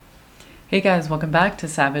Hey guys, welcome back to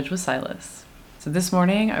Savage with Silas. So this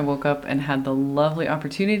morning I woke up and had the lovely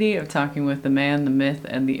opportunity of talking with the man, the myth,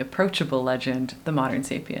 and the approachable legend, the modern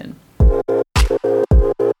sapien.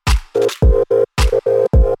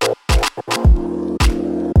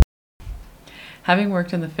 Having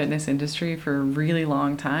worked in the fitness industry for a really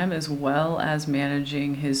long time, as well as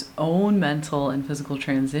managing his own mental and physical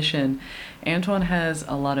transition, Antoine has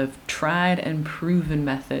a lot of tried and proven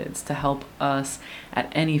methods to help us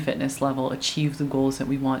at any fitness level achieve the goals that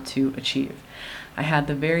we want to achieve. I had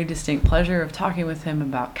the very distinct pleasure of talking with him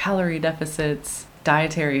about calorie deficits,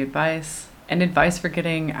 dietary advice, and advice for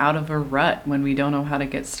getting out of a rut when we don't know how to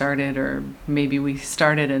get started, or maybe we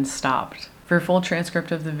started and stopped. For a full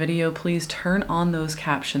transcript of the video, please turn on those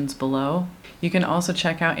captions below. You can also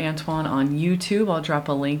check out Antoine on YouTube. I'll drop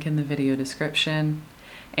a link in the video description.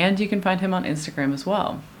 And you can find him on Instagram as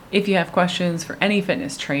well. If you have questions for any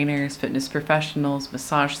fitness trainers, fitness professionals,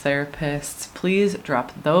 massage therapists, please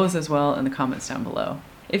drop those as well in the comments down below.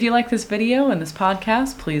 If you like this video and this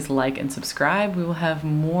podcast, please like and subscribe. We will have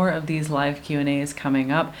more of these live Q&As coming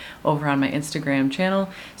up over on my Instagram channel.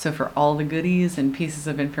 So for all the goodies and pieces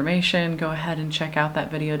of information, go ahead and check out that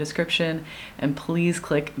video description. And please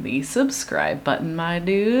click the subscribe button, my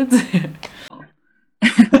dudes.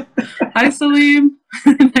 Hi, Salim.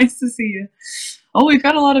 Nice to see you. Oh, we've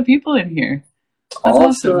got a lot of people in here. That's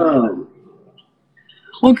awesome.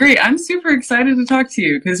 Well, great. I'm super excited to talk to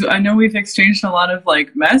you because I know we've exchanged a lot of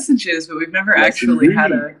messages, but we've never actually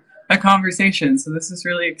had a conversation. So this is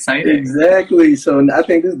really exciting. Exactly. So I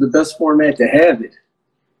think this is the best format to have it.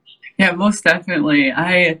 Yeah, most definitely.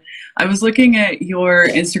 I was looking at your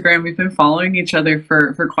Instagram. We've been following each other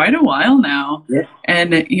for quite a while now. Yeah.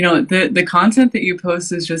 And the content that you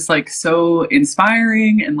post is just so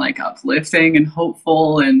inspiring and uplifting and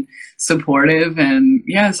hopeful and supportive. And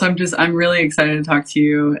yeah, so I'm really excited to talk to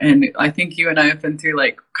you. And I think you and I have been through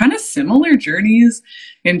kind of similar journeys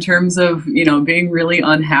in terms of, being really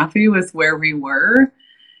unhappy with where we were.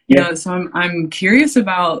 Yeah. So I'm curious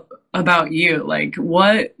about you.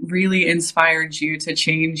 What really inspired you to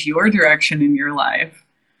change your direction in your life?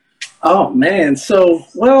 Oh man. So,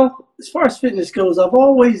 as far as fitness goes, I've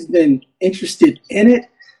always been interested in it.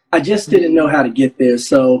 I just didn't know how to get there.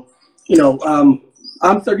 So,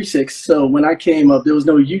 I'm 36. So when I came up, there was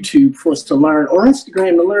no YouTube for us to learn or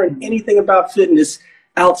Instagram to learn anything about fitness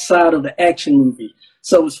outside of the action movie.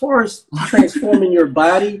 So as far as transforming your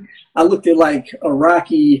body, I looked at a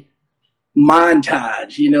Rocky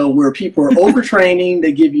montage, where people are overtraining,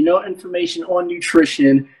 they give you no information on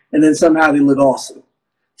nutrition, and then somehow they look awesome.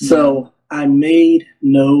 So I made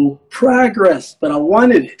no progress, but I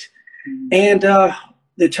wanted it. And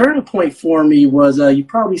the turning point for me was you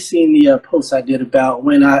probably seen the post I did about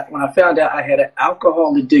when I found out I had an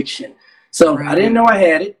alcohol addiction. So I didn't know I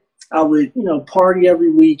had it. I would, party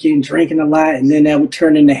every weekend, drinking a lot, and then that would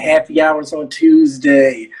turn into happy hours on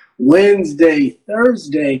Tuesday, Wednesday,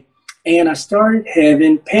 Thursday, and I started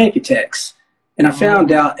having panic attacks. And I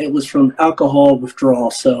found out it was from alcohol withdrawal.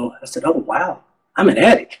 So I said, oh, wow, I'm an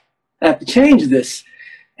addict. I have to change this.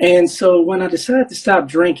 And so when I decided to stop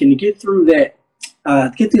drinking, to get through that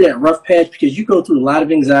rough patch, because you go through a lot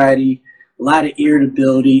of anxiety, a lot of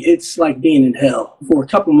irritability. It's like being in hell for a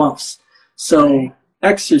couple months. So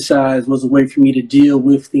exercise was a way for me to deal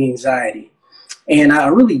with the anxiety. And I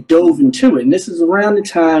really dove into it. And this is around the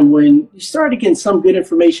time when you started getting some good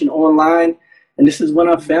information online. And this is when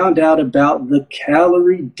I found out about the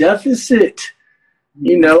calorie deficit,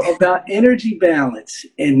 about energy balance.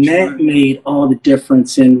 And that made all the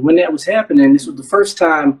difference. And when that was happening, this was the first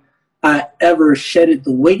time I ever shedded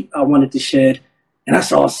the weight I wanted to shed. And I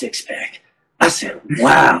saw a six-pack. I said,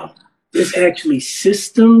 wow, there's actually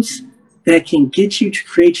systems that can get you to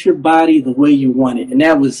create your body the way you want it. And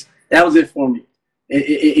that was it for me.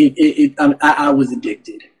 I was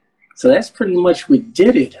addicted. So that's pretty much what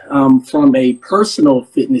did it from a personal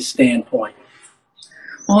fitness standpoint.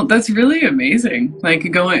 Well, that's really amazing.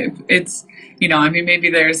 It's, maybe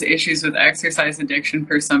there's issues with exercise addiction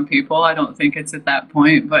for some people. I don't think it's at that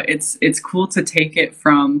point, but it's cool to take it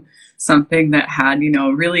from something that had,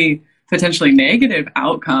 really potentially negative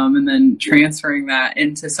outcome and then transferring that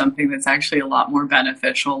into something that's actually a lot more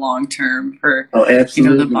beneficial long term for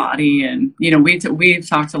the body. And we've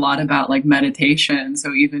talked a lot about meditation,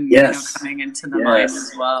 so even coming into the mind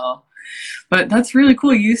as well. But that's really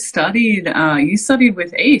cool. You studied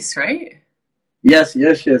with ACE, right? Yes.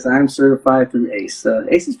 I'm certified through ACE.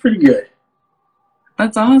 ACE is pretty good.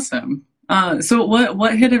 That's awesome. So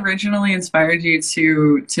what had originally inspired you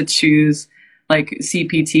to choose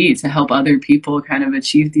CPT to help other people kind of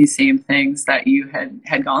achieve these same things that you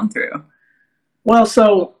had gone through? Well,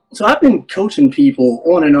 so So I've been coaching people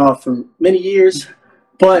on and off for many years,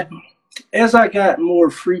 but as I got more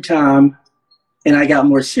free time and I got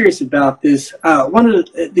more serious about this, one of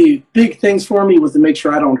the big things for me was to make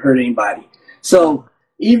sure I don't hurt anybody. So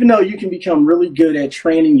even though you can become really good at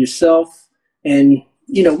training yourself, and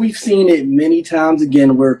we've seen it many times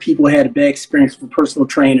again where people had a bad experience with a personal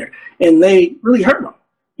trainer and they really hurt them,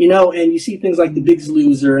 and you see things like The Biggest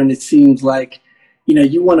Loser, and it seems like,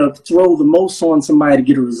 you want to throw the most on somebody to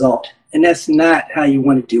get a result, and that's not how you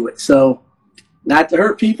want to do it. So not to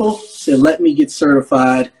hurt people, said let me get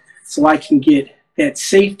certified so I can get that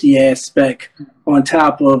safety aspect on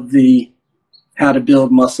top of the how to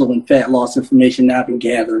build muscle and fat loss information that I've been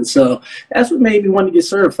gathering. So that's what made me want to get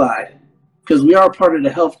certified, because we are part of the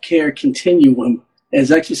healthcare continuum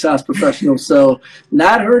as exercise professionals. So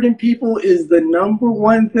not hurting people is the number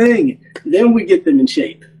one thing. Then we get them in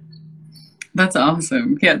shape. That's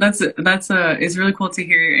awesome. Yeah, it's really cool to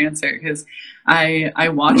hear your answer, because I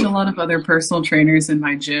watch a lot of other personal trainers in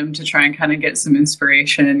my gym to try and kind of get some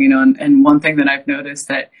inspiration, and one thing that I've noticed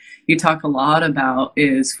that you talk a lot about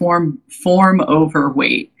is form over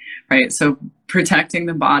weight, right? So protecting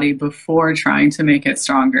the body before trying to make it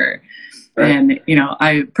stronger. Right. And,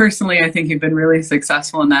 I think you've been really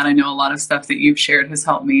successful in that. I know a lot of stuff that you've shared has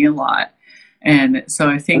helped me a lot. And so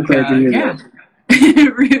I think, yeah.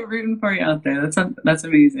 Rooting for you out there. That's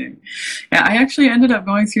amazing. Yeah, I actually ended up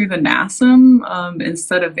going through the NASM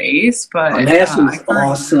instead of ACE, but NASM is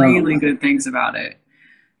awesome. Really good things about it.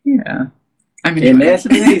 Yeah, NASM and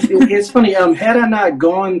ACE. It's funny. Had I not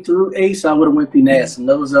gone through ACE, I would have went through NASM.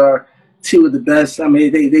 Those are two of the best. I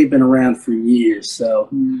mean, they've been around for years. So,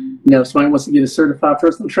 if somebody wants to get a certified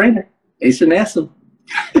personal trainer, ACE and NASM.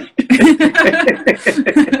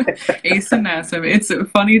 ACE and NASM. It's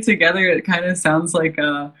funny together. It kind of sounds like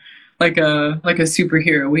a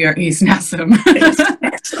superhero. We are ACE NASM.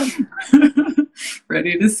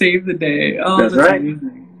 Ready to save the day. Oh, that's right.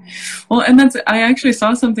 Amazing. Well, and I actually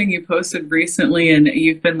saw something you posted recently, and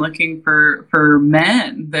you've been looking for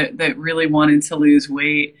men that really wanted to lose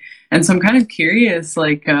weight. And so I'm kind of curious,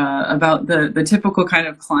 about the typical kind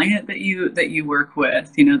of client that you work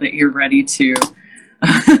with, that you're ready to.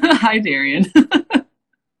 Hi, Darian.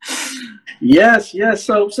 Yes.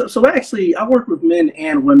 So actually, I work with men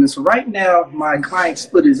and women. So right now, my client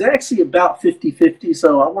split is actually about 50-50.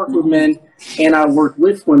 So I work with men and I work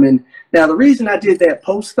with women. Now, the reason I did that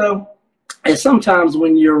post, though, is sometimes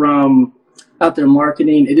when you're out there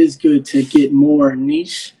marketing, it is good to get more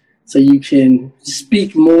niche so you can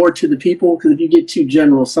speak more to the people. Because if you get too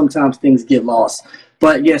general, sometimes things get lost.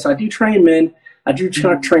 But yes, I do train men. I do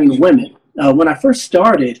train women. When I first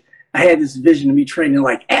started, I had this vision of me training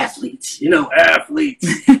like athletes, athletes.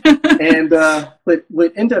 And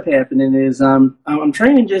what ended up happening is I'm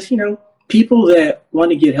training just, people that want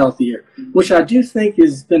to get healthier, which I do think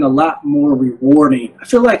has been a lot more rewarding. I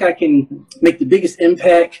feel like I can make the biggest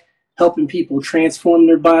impact helping people transform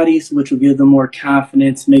their bodies, which will give them more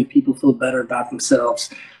confidence, make people feel better about themselves.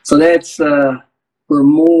 So that's where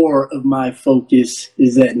more of my focus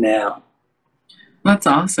is at now. That's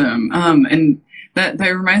awesome. And that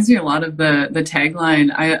reminds me a lot of the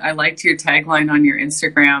tagline. I liked your tagline on your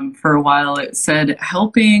Instagram for a while. It said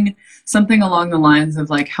helping something along the lines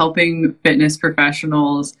of helping fitness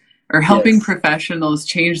professionals or helping professionals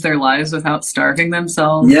change their lives without starving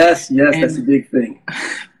themselves. Yes, that's a big thing.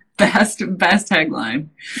 Best tagline.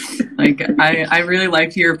 I really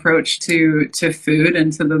liked your approach to food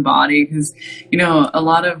and to the body, because a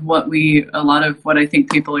lot of what I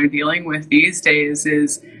think people are dealing with these days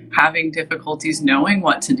is having difficulties knowing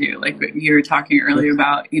what to do. Like you were talking earlier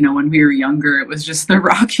about, when we were younger, it was just the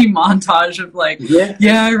Rocky montage of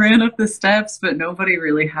I ran up the steps, but nobody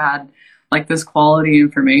really had this quality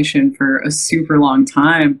information for a super long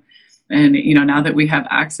time. And, now that we have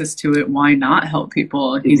access to it, why not help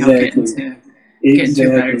people, get into a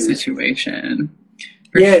better situation?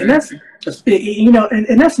 Yeah, sure. And that's,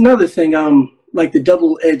 and that's another thing, the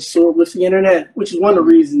double-edged sword with the internet, which is one of the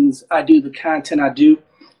reasons I do the content I do,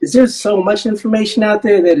 is there's so much information out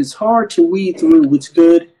there that it's hard to weed through what's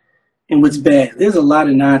good and what's bad. There's a lot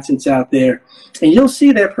of nonsense out there. And you'll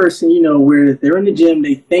see that person, where they're in the gym,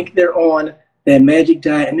 they think they're on that magic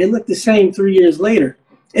diet, and they look the same 3 years later.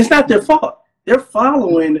 It's not their fault. They're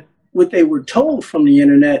following what they were told from the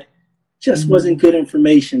internet. Just wasn't good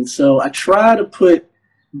information. So I try to put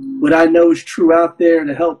what I know is true out there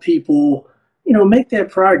to help people, make that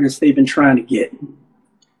progress they've been trying to get.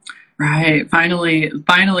 Right. Finally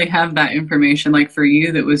have that information, for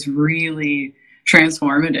you, that was really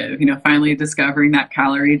transformative, finally discovering that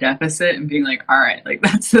calorie deficit and being all right,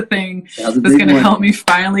 that's the thing that's going to help me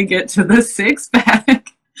finally get to the 6-pack.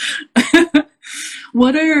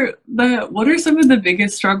 what are some of the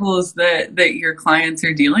biggest struggles that your clients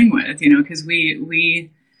are dealing with? Because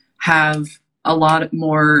we have a lot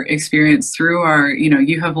more experience through our,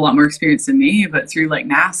 you have a lot more experience than me, but through like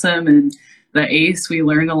NASM and the ACE, we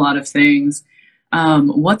learned a lot of things.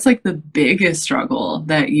 What's like the biggest struggle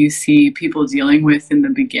that you see people dealing with in the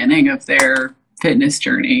beginning of their fitness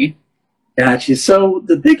journey? Gotcha. So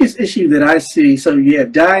the biggest issue that I see, so you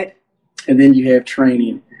have diet and then you have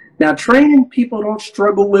training. Now, training people don't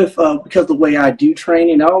struggle with because the way I do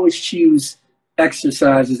training, I always choose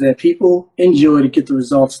exercises that people enjoy to get the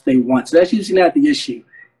results they want. So that's usually not the issue.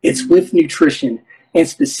 It's with nutrition and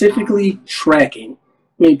specifically tracking.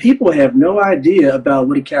 I mean, people have no idea about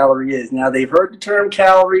what a calorie is. Now, they've heard the term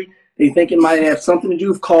calorie. They think it might have something to do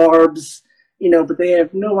with carbs, but they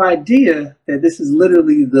have no idea that this is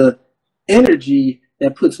literally the energy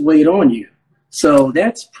that puts weight on you. So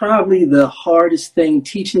that's probably the hardest thing,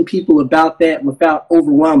 teaching people about that without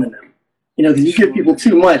overwhelming them. Because you give people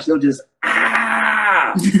too much, they'll just,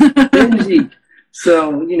 energy.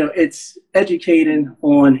 So, it's educating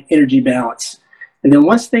on energy balance. And then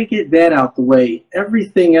once they get that out the way,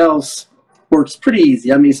 everything else works pretty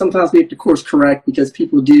easy. I mean, sometimes we have to course correct because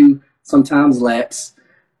people do sometimes lapse.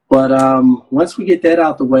 But once we get that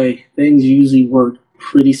out the way, things usually work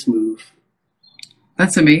pretty smooth.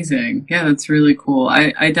 That's amazing. Yeah, that's really cool.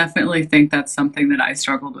 I definitely think that's something that I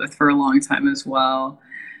struggled with for a long time as well,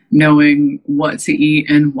 knowing what to eat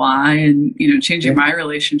and why, and changing my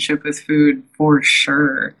relationship with food for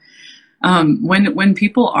sure. When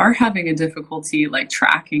people are having a difficulty like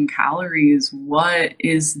tracking calories, what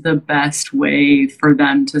is the best way for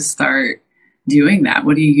them to start doing that?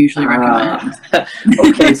 What do you usually recommend?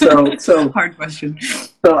 Okay, so hard question.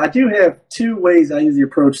 So I do have two ways I usually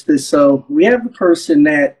approach this. So we have the person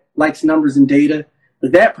that likes numbers and data.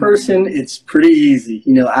 With that person, it's pretty easy.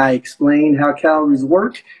 I explain how calories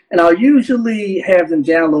work, and I'll usually have them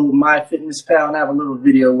download MyFitnessPal and have a little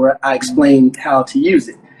video where I explain how to use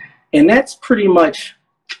it. And that's pretty much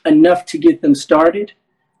enough to get them started.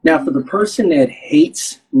 Now, for the person that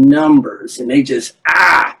hates numbers and they just,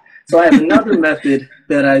 so I have another method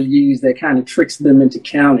that I use that kind of tricks them into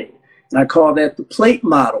counting. And I call that the plate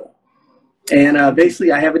model. And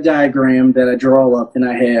basically, I have a diagram that I draw up, and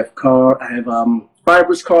I have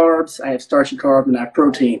fibrous carbs, I have starchy carbs, and I have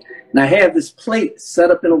protein. And I have this plate set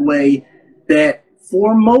up in a way that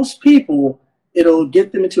for most people, it'll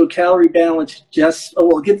get them into a calorie balance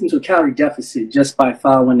get them to a calorie deficit just by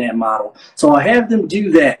following that model. So I'll have them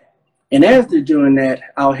do that. And as they're doing that,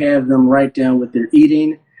 I'll have them write down what they're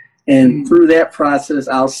eating. And through that process,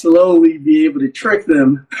 I'll slowly be able to trick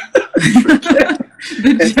them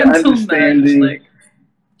into understanding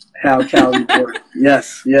how calories work.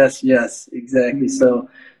 Yes, exactly. So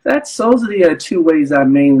those are the two ways I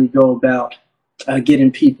mainly go about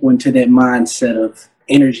getting people into that mindset of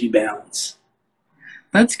energy balance.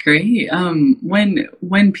 That's great.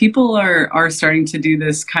 When people are starting to do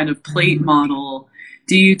this kind of plate model,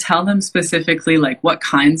 do you tell them specifically like what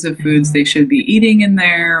kinds of foods they should be eating in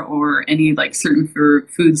there, or any like certain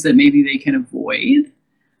foods that maybe they can avoid?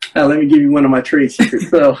 Let me give you one of my trade secrets.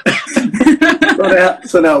 So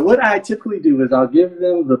now what I typically do is I'll give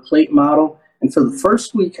them the plate model. And so the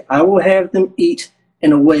first week I will have them eat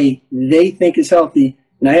in a way they think is healthy.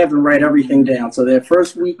 And I have them write everything down. So that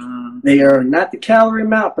first week, they are not the calorie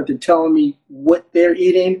amount, but they're telling me what they're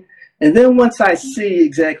eating. And then once I see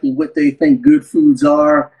exactly what they think good foods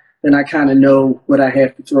are, then I kind of know what I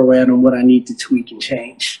have to throw at them, what I need to tweak and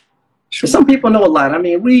change. Sure. Some people know a lot. I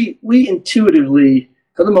mean, we intuitively,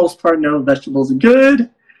 for the most part, know vegetables are good.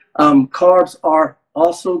 Carbs are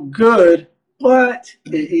also good, but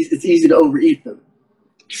it's easy to overeat them.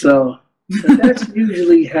 So that's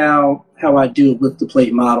usually how I do it with the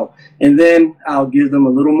plate model. And then I'll give them a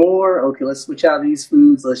little more. Okay, let's switch out these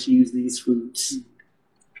foods. Let's use these foods.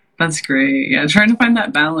 That's great. Yeah, trying to find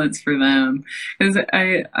that balance for them, because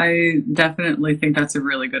I definitely think that's a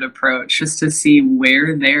really good approach, just to see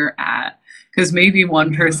where they're at. Because maybe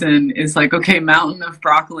one person is like, okay, mountain of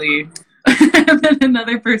broccoli, and then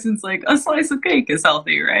another person's like, a slice of cake is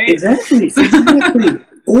healthy, right? Exactly.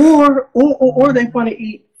 Or they want to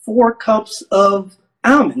eat 4 cups of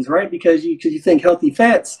almonds, right? Because you think healthy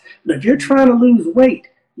fats. But if you're trying to lose weight,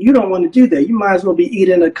 you don't want to do that. You might as well be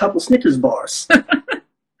eating a couple Snickers bars.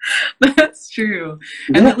 That's true.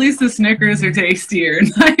 And at least the Snickers are tastier.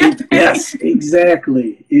 Yes,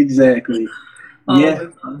 exactly. Oh, yeah.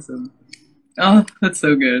 That's awesome. Oh, that's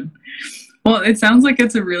so good. Well, it sounds like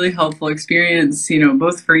it's a really helpful experience,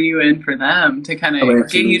 both for you and for them, to kind of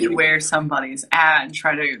gauge where somebody's at and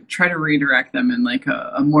try to redirect them in like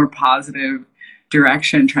a more positive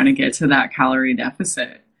direction, trying to get to that calorie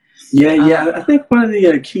deficit. Yeah, yeah. I think one of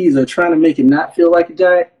the keys are trying to make it not feel like a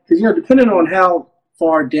diet, because depending on how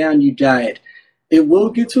far down you diet, it will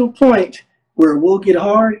get to a point where it will get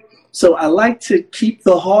hard. So I like to keep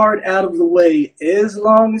the hard out of the way as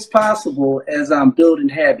long as possible as I'm building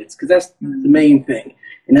habits, because that's the main thing.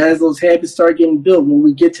 And as those habits start getting built, when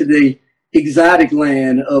we get to the exotic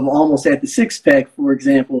land of almost at the six pack, for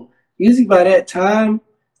example, usually by that time,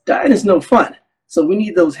 diet is no fun. So we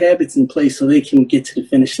need those habits in place so they can get to the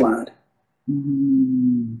finish line.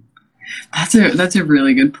 Mm. That's a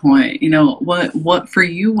really good point. What for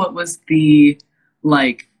you, what was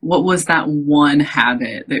what was that one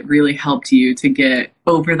habit that really helped you to get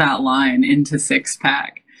over that line into six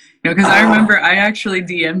pack? Because I remember I actually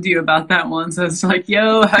DM'd you about that once. I was like,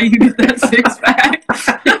 yo, how you get that six pack?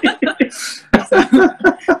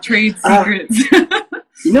 So, trade secrets.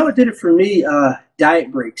 What did it for me?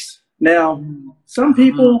 Diet breaks. Now, some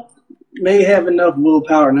people may have enough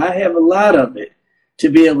willpower, and I have a lot of it, to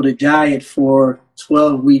be able to diet for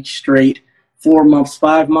 12 weeks straight, 4 months,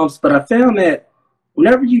 5 months. But I found that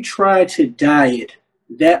whenever you try to diet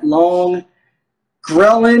that long,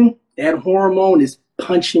 ghrelin, that hormone, is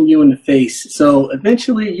punching you in the face. So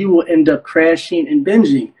eventually you will end up crashing and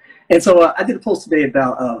binging. And so I did a post today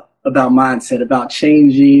about mindset, about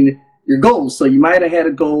changing your goals. So you might have had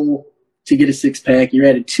a goal to get a six pack. You're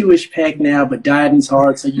at a 2-ish pack now, but dieting's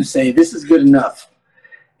hard. So you say, this is good enough.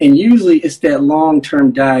 And usually it's that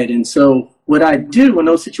long-term diet. And so what I do in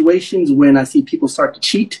those situations when I see people start to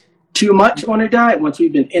cheat too much on their diet, once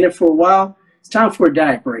we've been in it for a while, it's time for a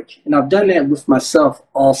diet break. And I've done that with myself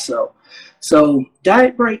also. So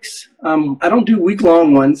diet breaks, I don't do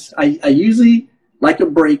week-long ones. I usually like a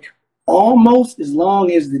break almost as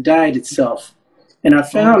long as the diet itself. And I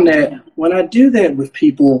found that when I do that with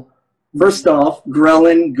people, first off,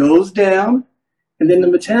 ghrelin goes down, and then the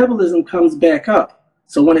metabolism comes back up.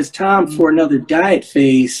 So when it's time for another diet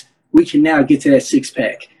phase, we can now get to that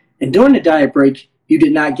six-pack. And during the diet break, you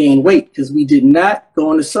did not gain weight because we did not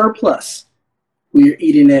go into surplus. We are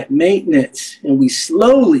eating at maintenance, and we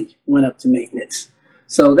slowly went up to maintenance.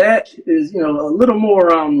 So that is, a little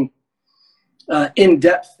more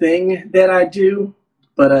in-depth thing that I do,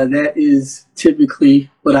 but that is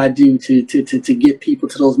typically what I do to get people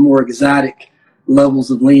to those more exotic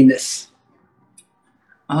levels of leanness.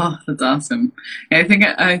 Oh, that's awesome.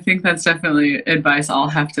 Yeah, I think that's definitely advice I'll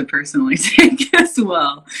have to personally take as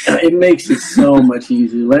well. It makes it so much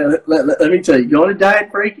easier. Let me tell you, go on a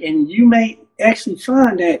diet break, and you may actually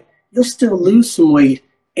find that you'll still lose some weight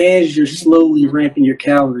as you're slowly ramping your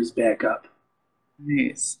calories back up.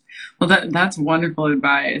 Nice. Well, that's wonderful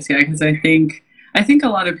advice. Yeah, because I think a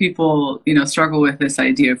lot of people, struggle with this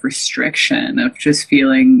idea of restriction, of just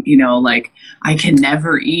feeling, like I can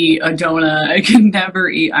never eat a donut, I can never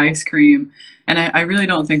eat ice cream, and I really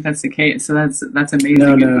don't think that's the case. So that's amazing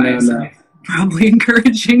advice. No. Probably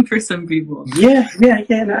encouraging for some people. Yeah,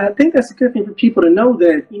 and I think that's a good thing for people to know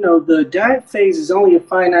that, the diet phase is only a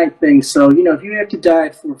finite thing. So, if you have to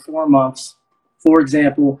diet for 4 months, for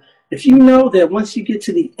example, if you know that once you get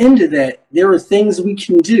to the end of that, there are things we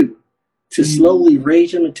can do to slowly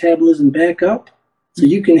raise your metabolism back up so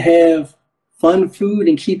you can have fun food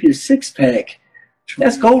and keep your six-pack,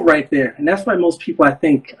 that's gold right there. And that's why most people, I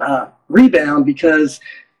think, rebound, because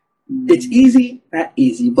it's not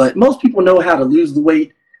easy, but most people know how to lose the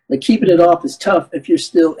weight, but keeping it off is tough if you're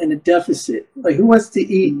still in a deficit. Like, who wants to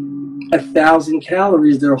eat 1,000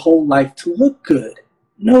 calories their whole life to look good?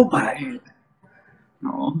 Nobody.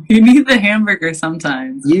 Oh, you need the hamburger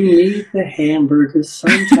sometimes. You need the hamburger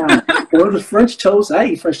sometimes. Or the French toast. I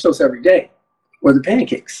eat French toast every day. Or the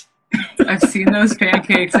pancakes. I've seen those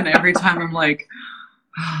pancakes, and every time I'm like,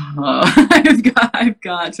 oh, I've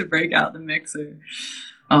got to break out the mixer.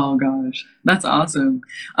 Oh gosh, that's awesome.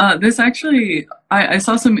 This actually, I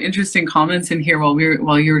saw some interesting comments in here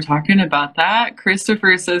while you were talking about that.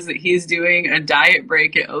 Christopher says that he's doing a diet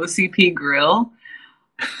break at OCP Grill.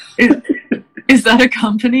 Is that a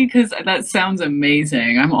company? Because that sounds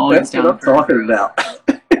amazing. I'm always down for what I'm talking about.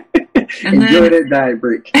 And enjoy that diet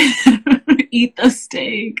break. Eat the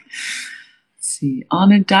steak. Let's see.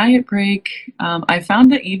 On a diet break, I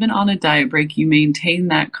found that even on a diet break, you maintain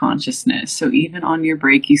that consciousness. So even on your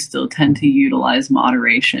break, you still tend to utilize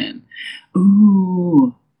moderation.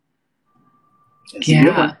 Ooh. That's a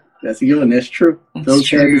good one. That's a good one. That's true. Those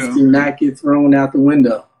habits do not get thrown out the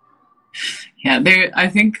window. Yeah, I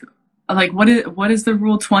think, like, what is the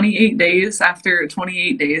rule? 28 days after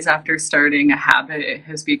starting a habit, it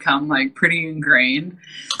has become like pretty ingrained.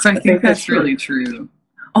 So I think that's really true.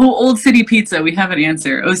 Oh, Old City Pizza. We have an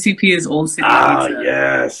answer. OCP is Old City Ah, Pizza.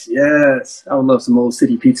 yes, yes. I would love some Old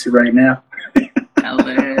City pizza right now.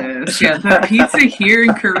 Ellis. Yeah, the pizza here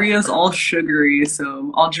in Korea is all sugary,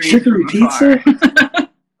 so I'll drink Sugary from afar. pizza?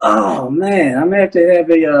 Oh man, I'm gonna have to have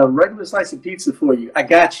a regular slice of pizza for you. I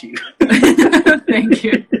got you. Thank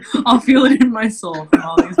you. I'll feel it in my soul from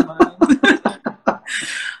all these miles.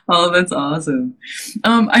 Oh, that's awesome.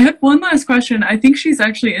 I have one last question. I think she's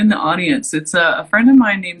actually in the audience. It's a friend of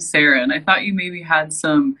mine named Sarah, and I thought you maybe had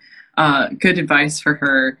some good advice for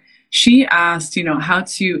her. She asked, how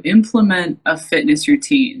to implement a fitness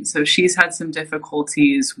routine. So she's had some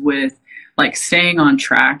difficulties with like staying on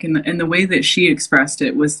track, and the way that she expressed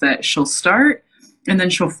it was that she'll start and then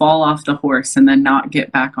she'll fall off the horse and then not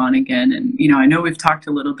get back on again. And I know we've talked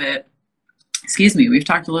a little bit. Excuse me, we've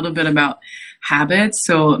talked a little bit about habits,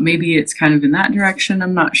 so maybe it's kind of in that direction.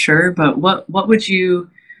 I'm not sure, but what would you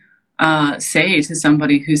say to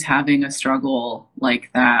somebody who's having a struggle like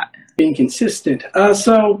that? Being consistent.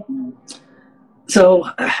 So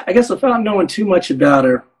I guess without knowing too much about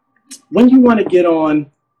her, when you want to get on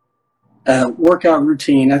a workout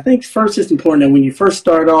routine, I think first it's important that when you first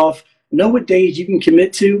start off, know what days you can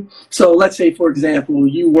commit to. So let's say, for example,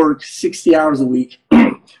 you work 60 hours a week,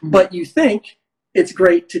 but you think it's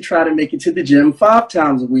great to try to make it to the gym 5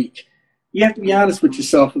 times a week. You have to be honest with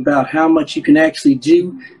yourself about how much you can actually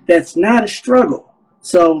do. That's not a struggle.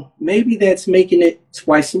 So maybe that's making it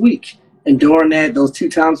twice a week. And during that, those 2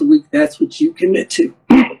 times a week, that's what you commit to.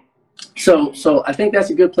 So I think that's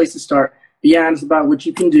a good place to start. Be honest about what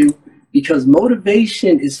you can do, because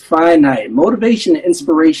motivation is finite. Motivation and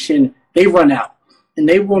inspiration, they run out, and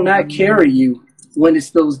they will not carry you when it's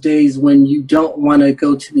those days when you don't want to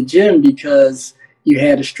go to the gym because you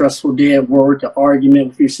had a stressful day at work, an argument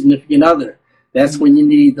with your significant other. That's when you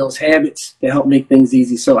need those habits to help make things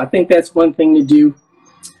easy. So I think that's one thing to do.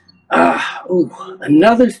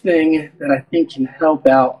 Another thing that I think can help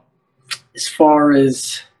out as far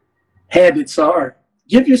as habits are,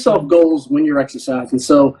 give yourself goals when you're exercising.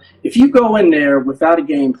 So if you go in there without a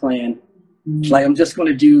game plan, like I'm just going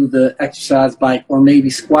to do the exercise bike or maybe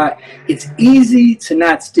squat, it's easy to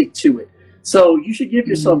not stick to it. So you should give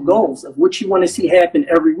yourself goals of what you want to see happen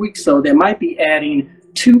every week. So that might be adding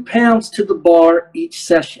 2 pounds to the bar each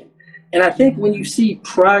session. And I think when you see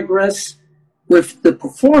progress with the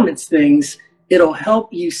performance things, it'll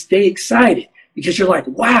help you stay excited because you're like,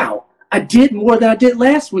 wow, I did more than I did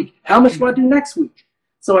last week. How much do I do next week?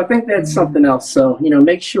 So I think that's something else. So,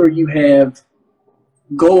 make sure you have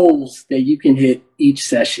goals that you can hit each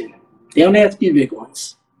session. They don't have to be big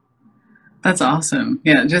ones. That's awesome.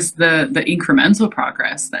 Yeah, just the incremental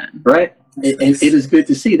progress then. Right. And it is good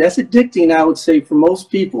to see. That's addicting, I would say, for most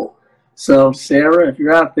people. So, Sarah, if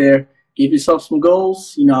you're out there, give yourself some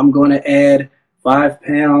goals. I'm going to add 5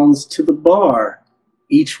 pounds to the bar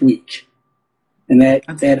each week. And that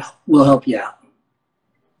will help you out.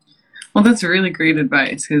 Well, that's really great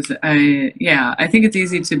advice because I think it's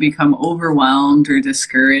easy to become overwhelmed or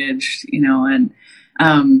discouraged, and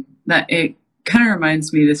that it kind of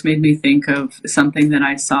reminds me, this made me think of something that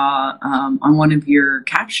I saw on one of your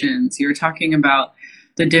captions. You were talking about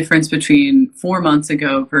the difference between 4 months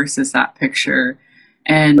ago versus that picture.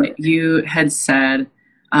 And Right. you had said,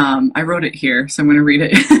 I wrote it here, so I'm going to read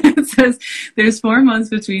it. It says, there's 4 months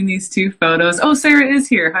between these 2 photos. Oh, Sarah is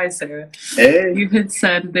here. Hi, Sarah. Hey. You had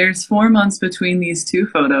said, there's 4 months between these 2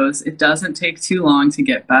 photos. It doesn't take too long to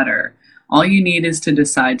get better. All you need is to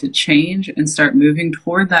decide to change and start moving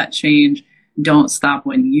toward that change. Don't stop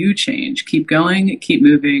when you change. Keep going, keep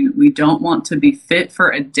moving. We don't want to be fit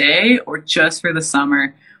for a day or just for the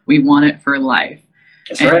summer. We want it for life.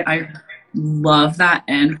 That's And right. I love that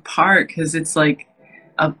end part because it's like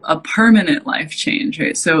a permanent life change,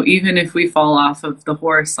 right? So even if we fall off of the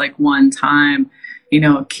horse like one time,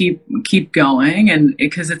 keep going, and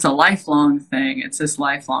because it's a lifelong thing, it's this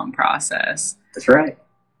lifelong process. That's right.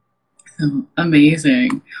 Oh,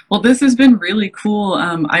 amazing. Well, this has been really cool.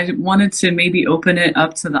 I wanted to maybe open it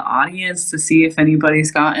up to the audience to see if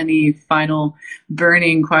anybody's got any final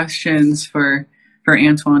burning questions for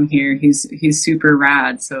Antoine here. He's super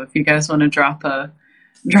rad. So if you guys want to drop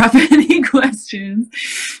any questions.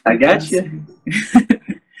 I got you.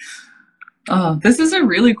 Oh, this is a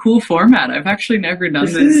really cool format. I've actually never done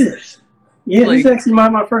This this. is. Yeah, Like- this is actually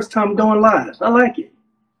my first time going live. I like it.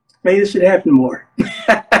 Maybe this should happen more.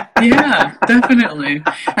 Yeah, definitely.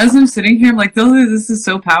 As I'm sitting here, I'm like, oh, this is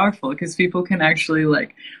so powerful because people can actually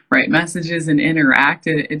like write messages and interact.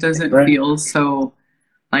 It doesn't Right. feel so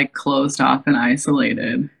like closed off and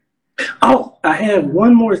isolated. Oh, I have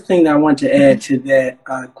one more thing that I want to add to that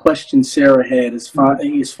question Sarah had as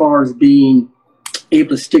far as being able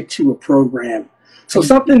to stick to a program. So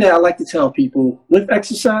something that I like to tell people with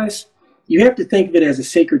exercise, you have to think of it as a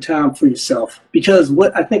sacred time for yourself, because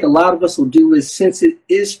what I think a lot of us will do is, since it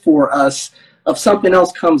is for us, if something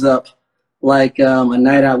else comes up, like a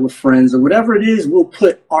night out with friends or whatever it is, we'll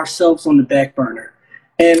put ourselves on the back burner.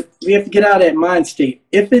 And we have to get out of that mind state.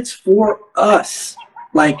 If it's for us,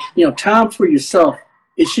 like, time for yourself,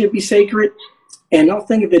 it should be sacred. And don't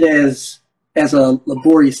think of it as a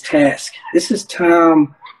laborious task. This is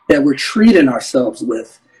time that we're treating ourselves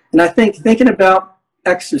with. And I think thinking about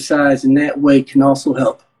exercise in that way can also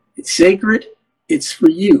help. It's sacred. It's for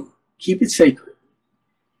you. Keep it sacred.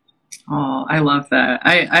 Oh, I love that.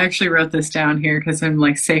 I actually wrote this down here because I'm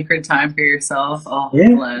like, sacred time for yourself. Oh,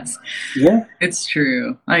 Yeah. bless. Yeah. It's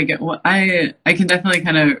true. Like, I can definitely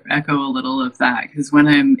kind of echo a little of that, because when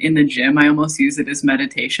I'm in the gym, I almost use it as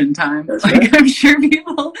meditation time. That's Like, right. I'm sure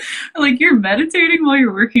people are like, you're meditating while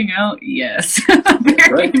you're working out? Yes, That's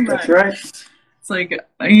very right. much. That's right. It's like,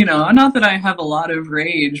 not that I have a lot of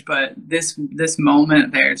rage, but this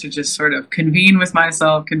moment there to just sort of convene with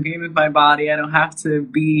myself, convene with my body. I don't have to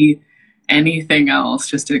be anything else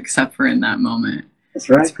just except for in that moment. That's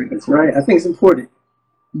right. It's pretty That's cool. right. I think it's important.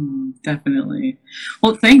 Definitely.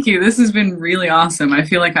 Well, thank you. This has been really awesome. I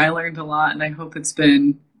feel like I learned a lot, and I hope it's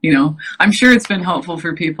been, I'm sure it's been helpful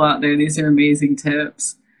for people out there. These are amazing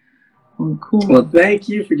tips. Well, cool. Well, thank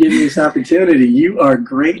you for giving me this opportunity. You are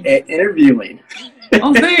great at interviewing.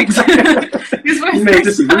 Oh, thanks. It's my You may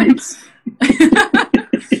first disagree. time.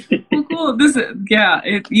 Well, cool.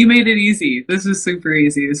 You made it easy. This was super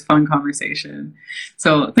easy. It was a fun conversation.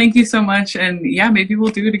 So thank you so much. And yeah, maybe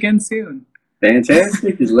we'll do it again soon.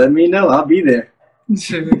 Fantastic. Just let me know. I'll be there.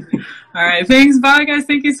 Sure. All right. Thanks. Bye, guys.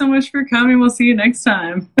 Thank you so much for coming. We'll see you next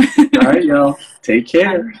time. All right, y'all. Take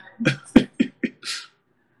care.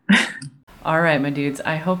 All right, my dudes.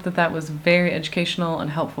 I hope that was very educational and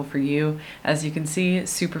helpful for you. As you can see,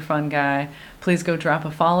 super fun guy. Please go drop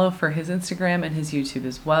a follow for his Instagram and his YouTube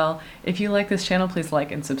as well. If you like this channel, please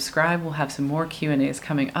like and subscribe. We'll have some more Q&As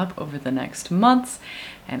coming up over the next months,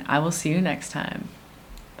 and I will see you next time.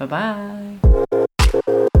 Bye-bye.